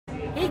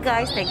Hey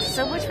guys, thanks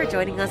so much for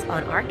joining us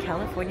on our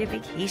California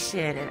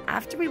vacation. And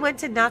after we went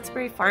to Knott's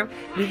Berry Farm,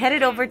 we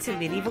headed over to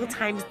Medieval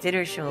Times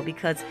Dinner Show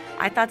because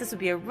I thought this would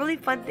be a really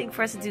fun thing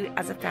for us to do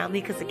as a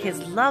family because the kids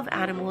love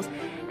animals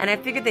and I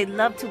figured they'd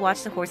love to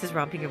watch the horses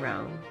romping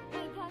around.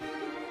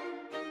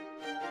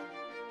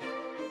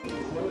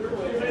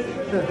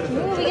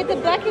 Ooh, we get the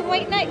black and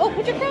white knight. Oh,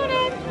 put your crown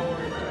on.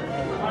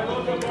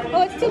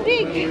 Oh, it's too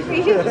big for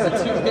you.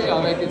 It's too big,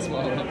 I'll make it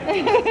smaller.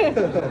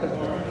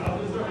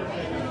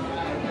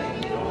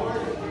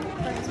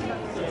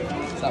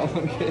 That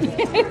one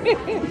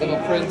good. Little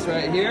prince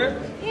right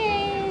here.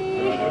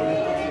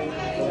 Yay!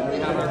 We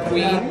have our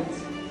queen.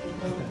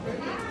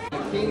 The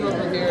king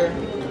over here.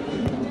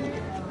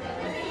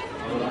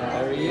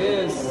 There he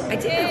is. I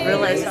didn't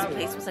realize this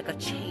place was like a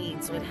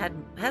chain, so it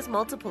has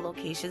multiple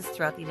locations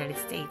throughout the United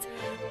States.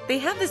 They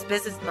have this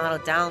business model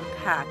down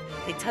pat.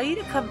 They tell you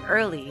to come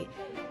early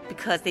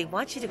because they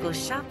want you to go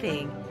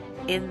shopping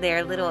in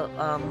their little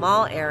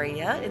mall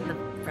area in the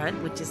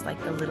front, which is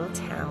like the little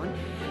town.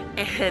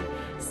 And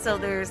so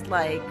there's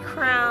like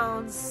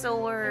crowns,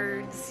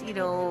 swords, you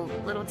know,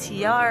 little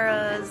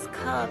tiaras,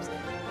 cups,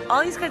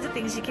 all these kinds of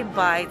things you can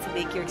buy to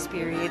make your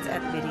experience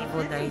at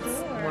medieval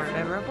nights more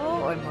memorable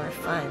or more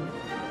fun.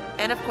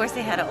 And of course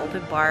they had an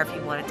open bar if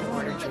you wanted to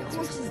order drinks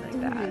or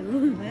something like that.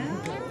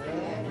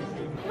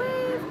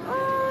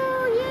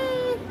 Oh,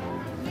 yay!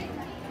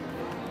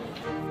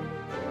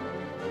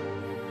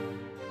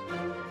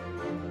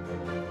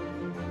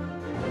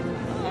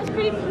 That's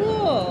pretty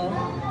cool.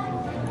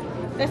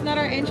 That's not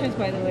our entrance,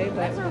 by the way,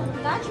 but...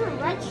 That's your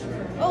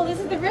restroom. Oh, this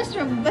is the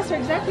restroom. That's where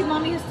exactly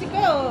Mommy has to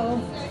go.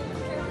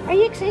 Are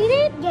you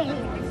excited?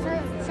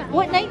 Yeah. So,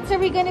 What knights are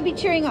we going to be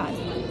cheering on?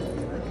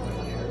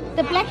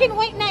 The black and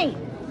white knight.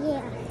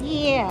 yeah.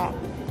 Yeah.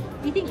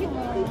 You think you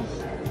will?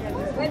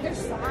 When they're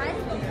sad,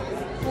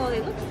 Well,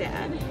 they look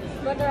sad.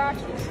 but they're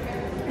actually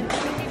scared.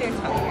 Maybe they're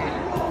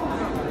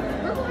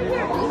tired. We're going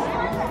here.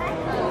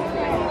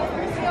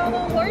 See all the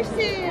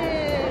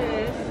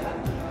horses.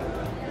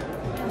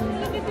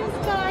 Look at this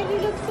guy. He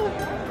looks so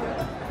pretty.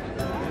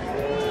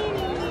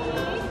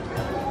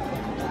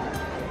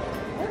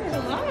 Oh, there's a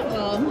lot of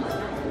them.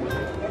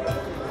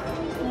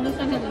 Well, this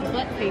one has his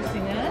butt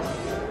facing us.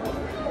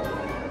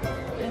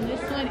 And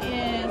this one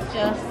is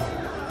just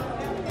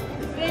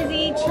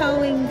busy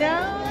chowing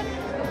down.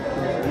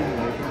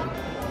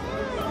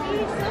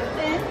 Eating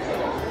something.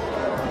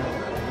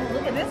 Oh,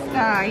 look at this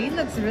guy. He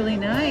looks really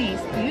nice.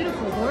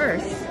 Beautiful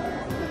horse.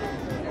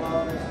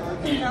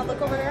 Now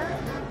look over there.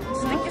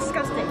 It's like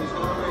disgusting.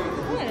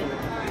 What?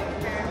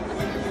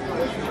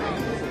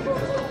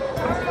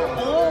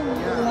 Oh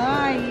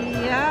my,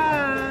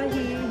 yeah.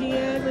 He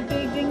has a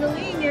big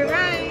dingling, you're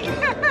right.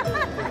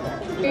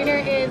 Trainer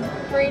is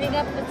braiding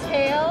up the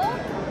tail.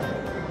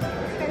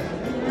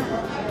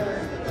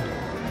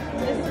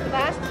 This is the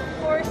last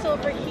horse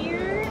over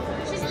here.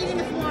 She's eating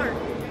the floor.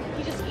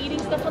 He's just eating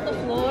stuff on the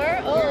floor.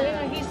 Oh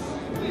yeah,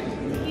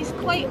 he's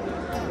quite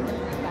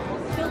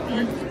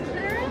filthy.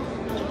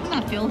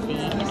 Not filthy.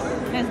 He just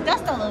has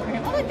dust all over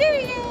him. Oh, look, there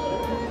he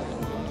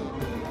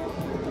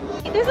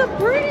is. There's a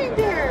bird in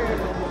there.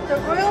 The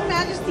Royal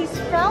Majesty's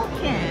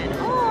Falcon.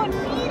 Oh,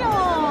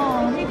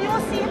 neato. Maybe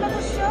we'll see him at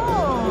the show.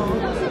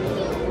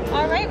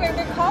 All right,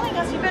 they're calling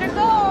us. You better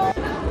go.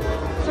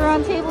 So we're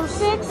on table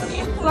 6,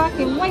 black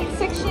and white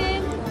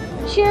section,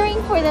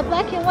 cheering for the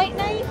black and white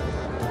knight.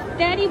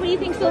 Daddy, what do you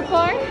think so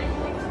far?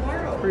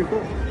 Pretty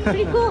cool.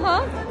 Pretty cool,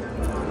 huh?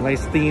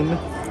 Nice theme.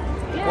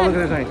 Yeah. Oh, look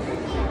at this knight.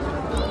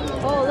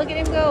 Oh, look at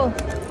him go.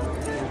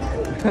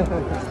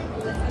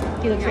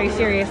 He looks very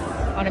serious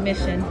on a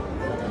mission. To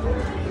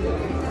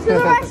the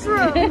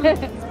restroom.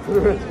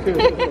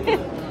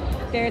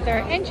 There's our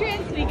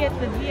entrance. We get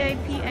the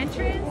VIP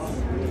entrance.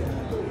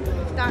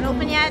 It's not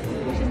open yet.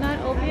 Which is not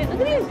open yet.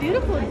 Look at these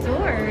beautiful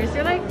doors.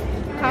 They're like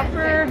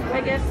copper,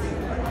 I guess,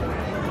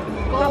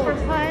 copper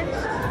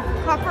punched.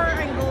 Copper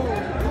and gold.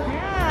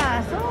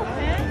 Yeah, so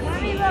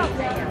fancy. I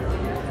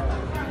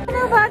don't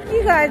know about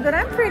you guys, but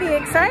I'm pretty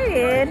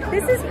excited.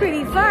 This is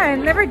pretty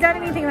fun. Never done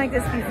anything like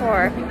this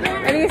before.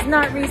 At least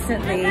not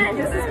recently.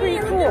 This is pretty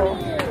cool.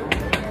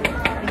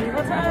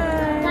 Medieval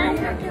time.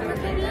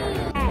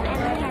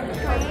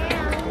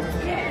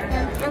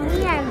 And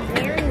we have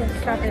very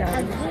Stop it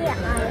out.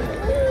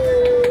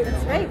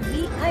 That's right,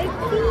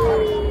 VIP.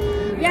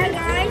 Yeah,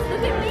 guys,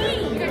 look at me.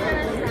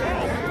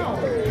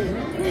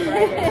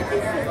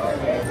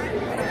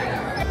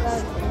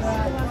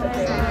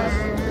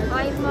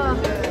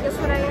 Guess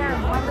what I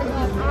am?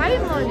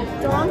 I'm a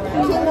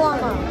donkey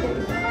llama.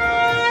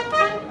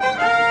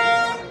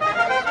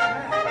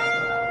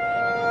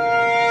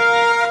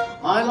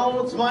 My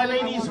lords, my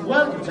ladies,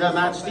 welcome to Her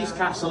Majesty's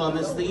Castle on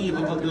this the eve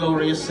of a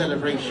glorious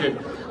celebration.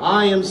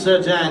 I am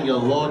Sir Daniel,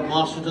 Lord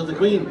Master to the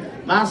Queen,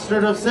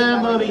 Master of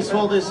Ceremonies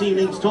for this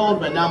evening's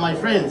tournament. Now, my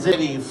friends,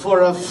 ready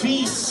for a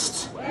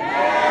feast?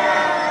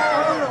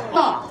 Yeah!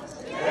 Ah!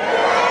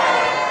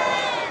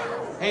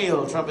 Yeah!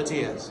 Hail,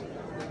 trumpeters.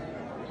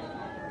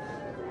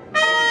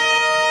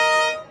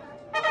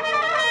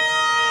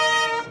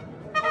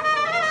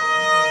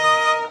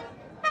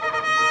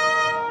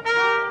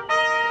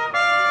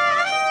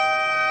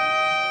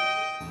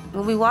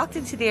 When we walked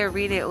into the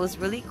arena, it was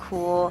really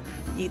cool.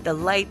 The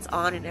lights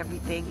on and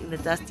everything in the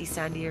dusty,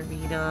 sandy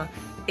arena.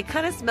 It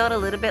kind of smelled a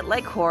little bit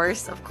like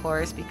horse, of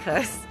course,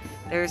 because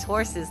there's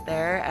horses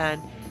there, and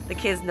the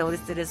kids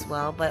noticed it as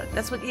well. But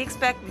that's what you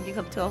expect when you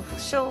come to a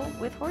show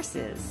with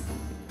horses.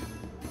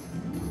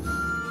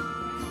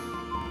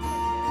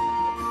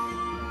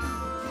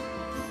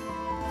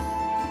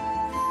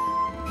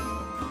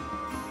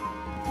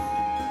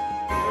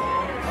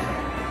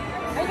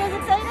 Are you guys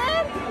excited?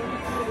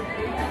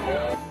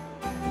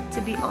 To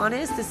be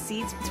honest, the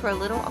seats were a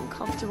little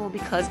uncomfortable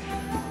because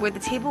where the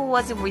table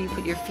wasn't where you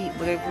put your feet,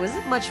 there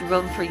wasn't much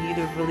room for you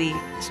to really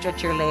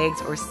stretch your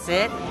legs or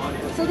sit.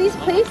 So these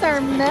plates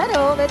are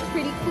metal. That's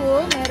pretty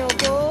cool. Metal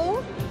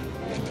bowl.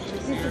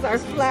 This is our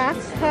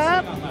flask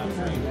cup.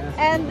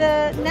 And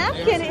the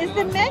napkin is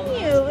the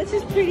menu, which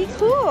is pretty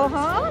cool,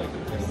 huh?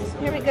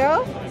 Here we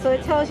go. So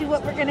it tells you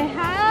what we're going to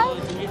have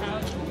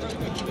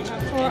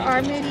for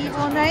our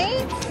medieval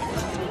night.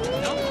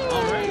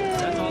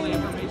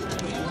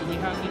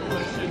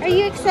 Are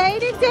you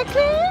excited,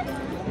 Declan?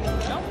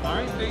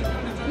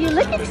 You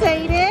look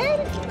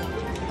excited.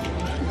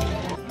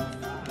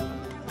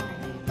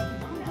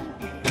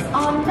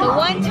 The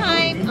one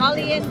time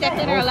Ollie and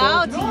Declan are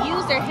allowed to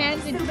use their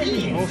hands and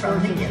feet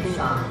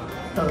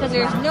because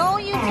there's no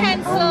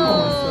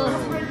utensils.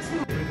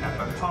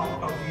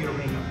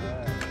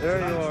 There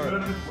you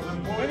are.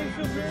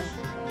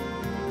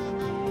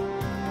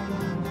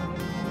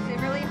 Is it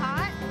really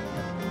hot?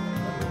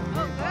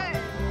 Oh, good.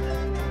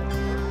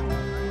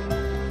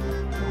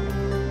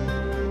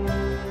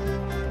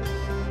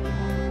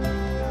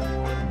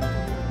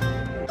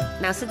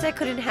 Now, since I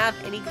couldn't have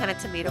any kind of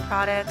tomato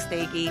products,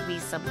 they gave me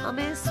some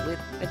hummus with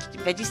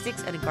veggie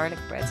sticks and a garlic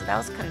bread. So that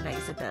was kind of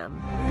nice of them.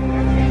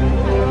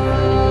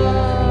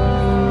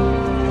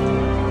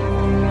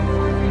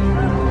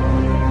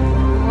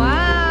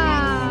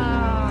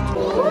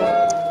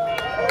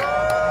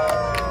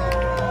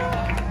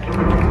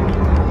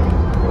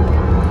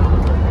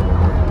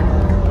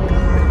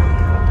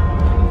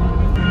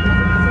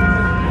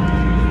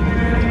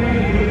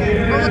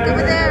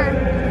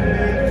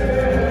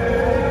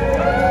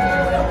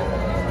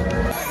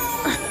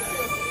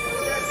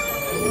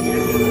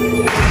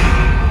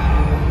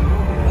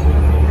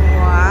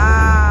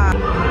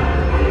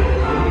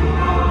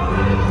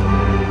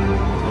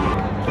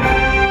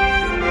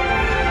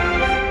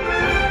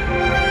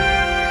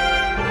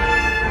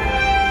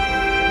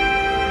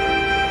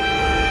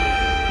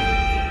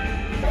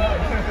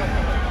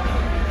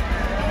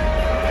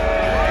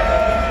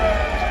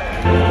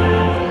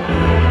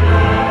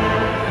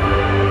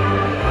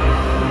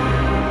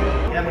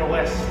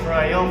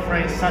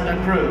 Santa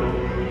Cruz,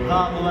 the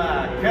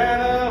Black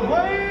and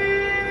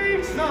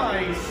White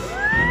Knights.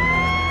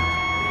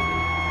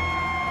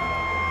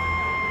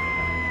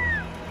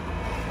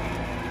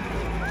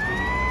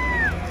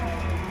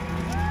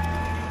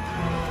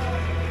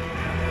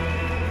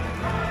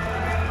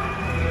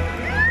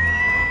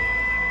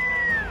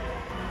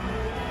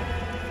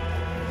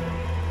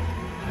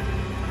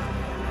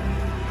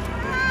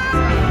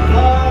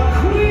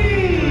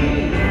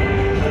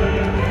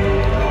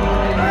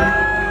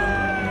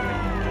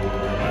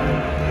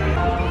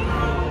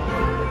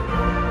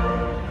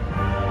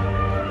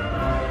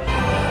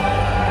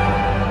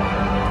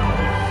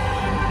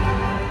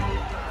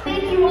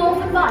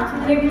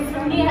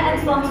 From here and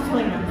to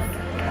join us.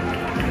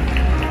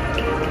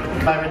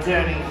 My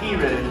returning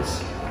heroes,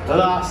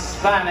 the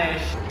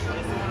Spanish.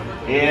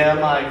 Here,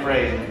 my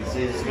friends,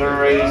 is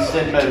grace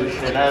in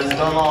motion as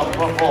the Lord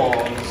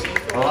performs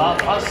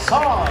a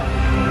song.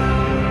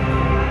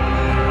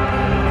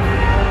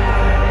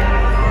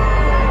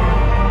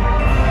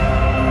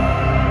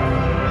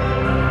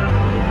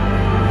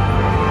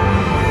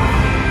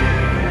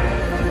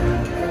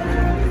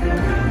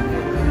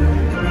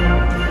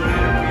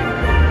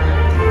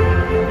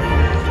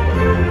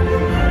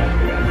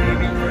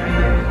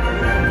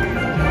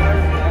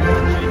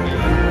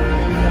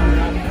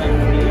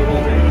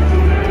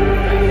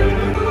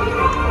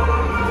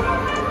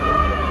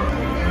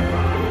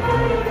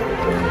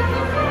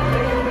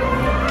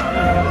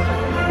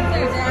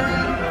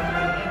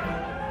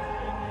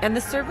 And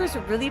the servers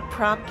were really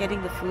prompt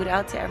getting the food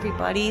out to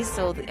everybody,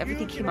 so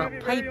everything came out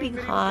piping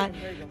hot.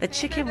 The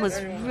chicken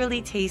was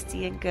really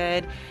tasty and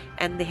good,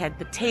 and they had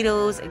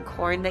potatoes and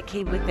corn that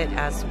came with it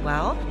as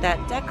well, that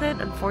Declan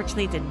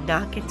unfortunately did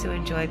not get to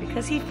enjoy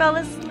because he fell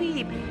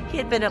asleep. He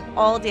had been up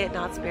all day at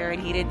Knott's Berry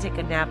and he didn't take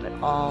a nap at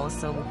all,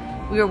 so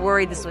we were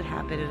worried this would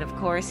happen, and of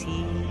course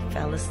he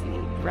fell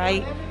asleep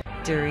right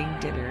during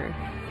dinner.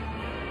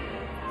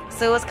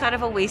 So it was kind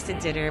of a wasted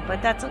dinner,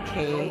 but that's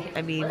okay.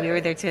 I mean, we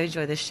were there to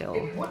enjoy the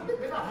show.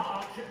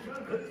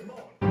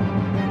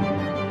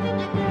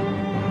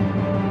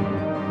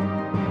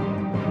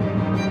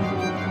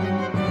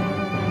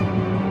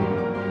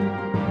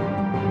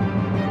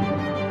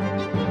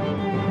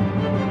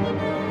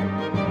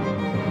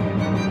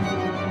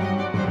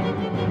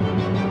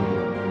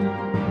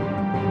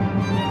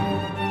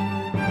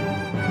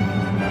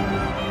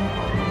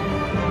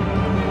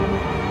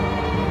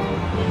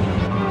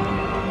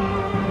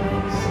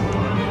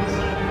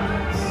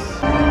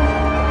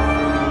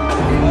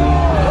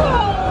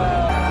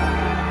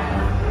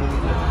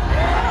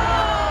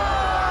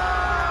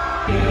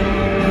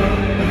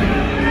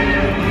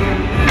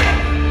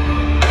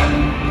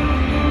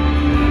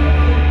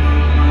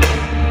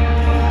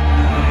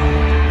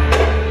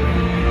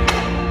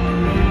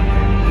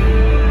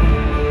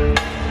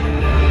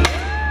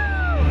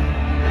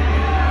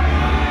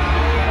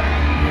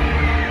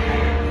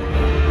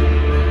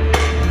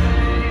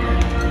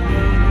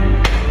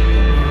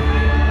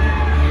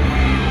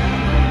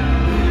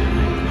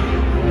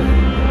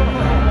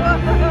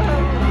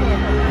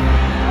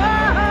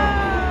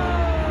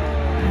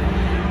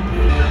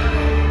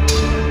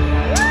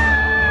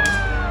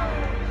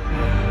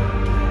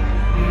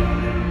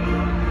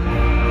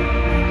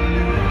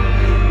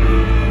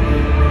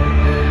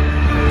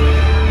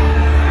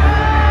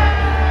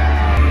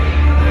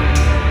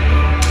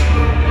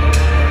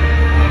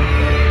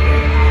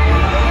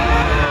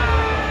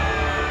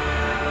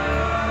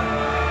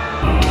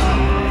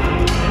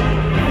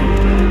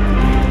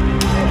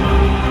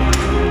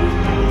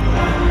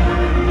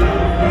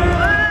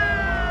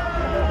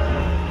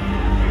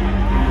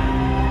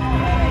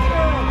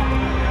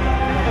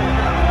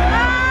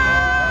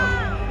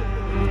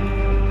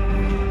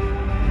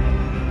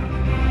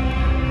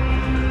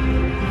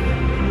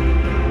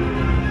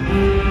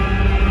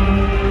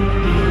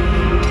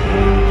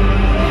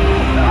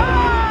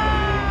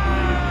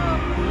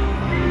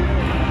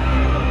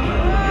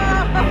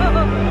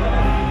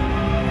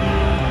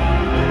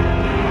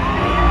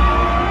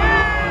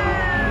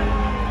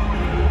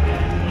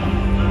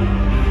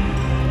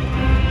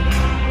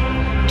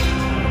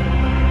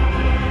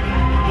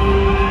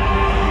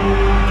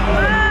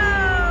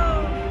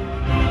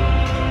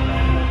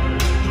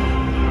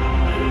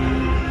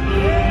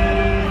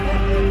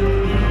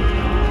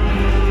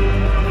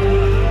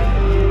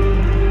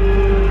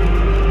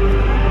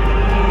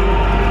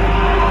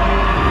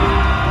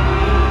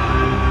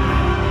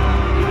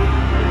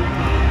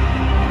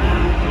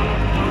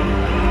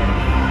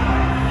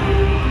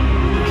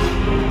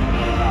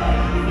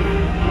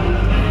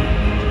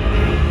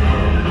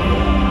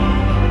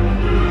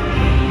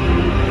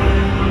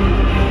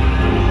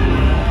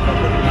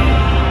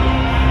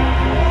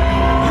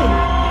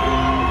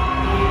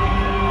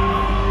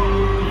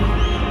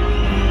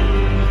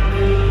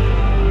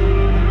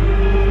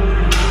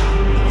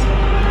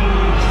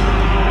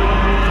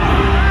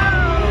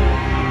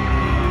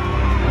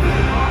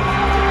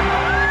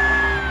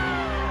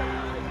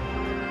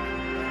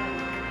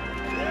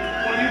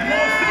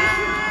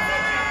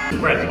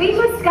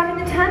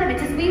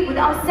 tournament as we would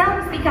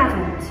ourselves be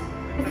gathered,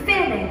 with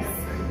fearless,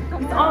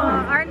 with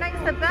honor. Our knight's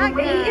the The back.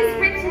 way is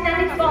written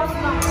and it falls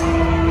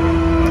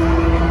not.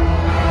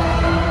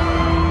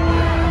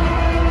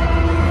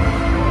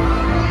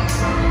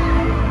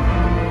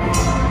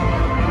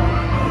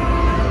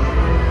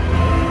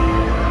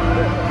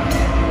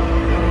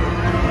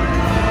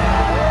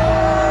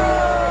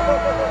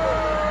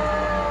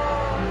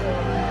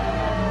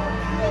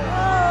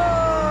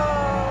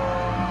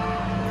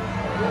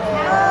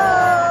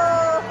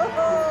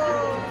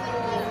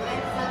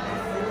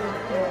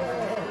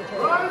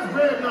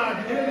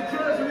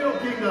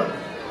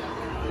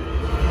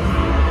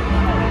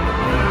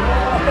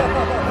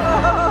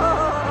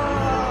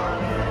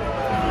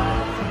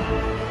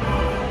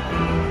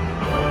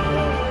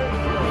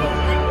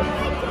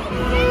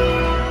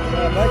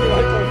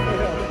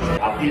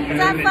 Is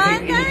that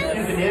fun, guys?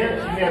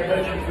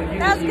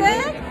 That was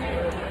good?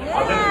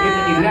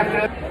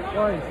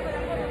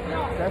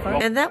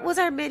 Yeah. And that was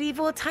our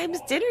medieval times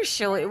dinner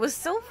show. It was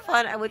so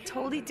fun. I would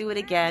totally do it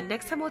again.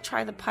 Next time we'll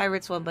try the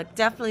Pirates one, but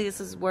definitely this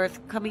is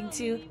worth coming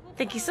to.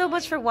 Thank you so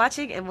much for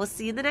watching, and we'll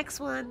see you in the next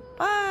one.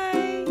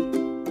 Bye!